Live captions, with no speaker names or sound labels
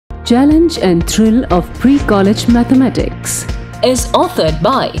Challenge and Thrill of Pre-College Mathematics is authored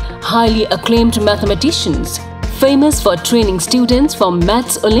by highly acclaimed mathematicians, famous for training students for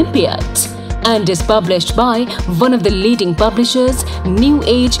Maths Olympiads, and is published by one of the leading publishers, New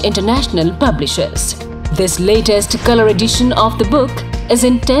Age International Publishers. This latest color edition of the book is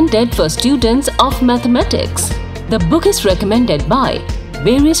intended for students of mathematics. The book is recommended by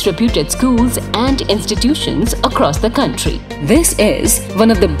various reputed schools and institutions across the country. This is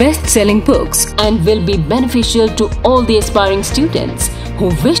one of the best-selling books and will be beneficial to all the aspiring students who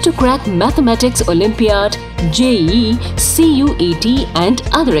wish to crack Mathematics Olympiad, JEE, CUET and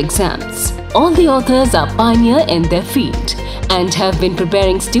other exams. All the authors are pioneer in their field and have been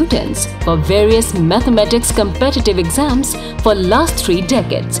preparing students for various mathematics competitive exams for last 3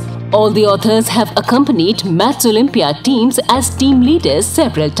 decades. All the authors have accompanied Maths Olympiad teams as team leaders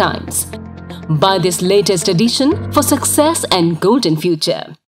several times. Buy this latest edition for success and golden future.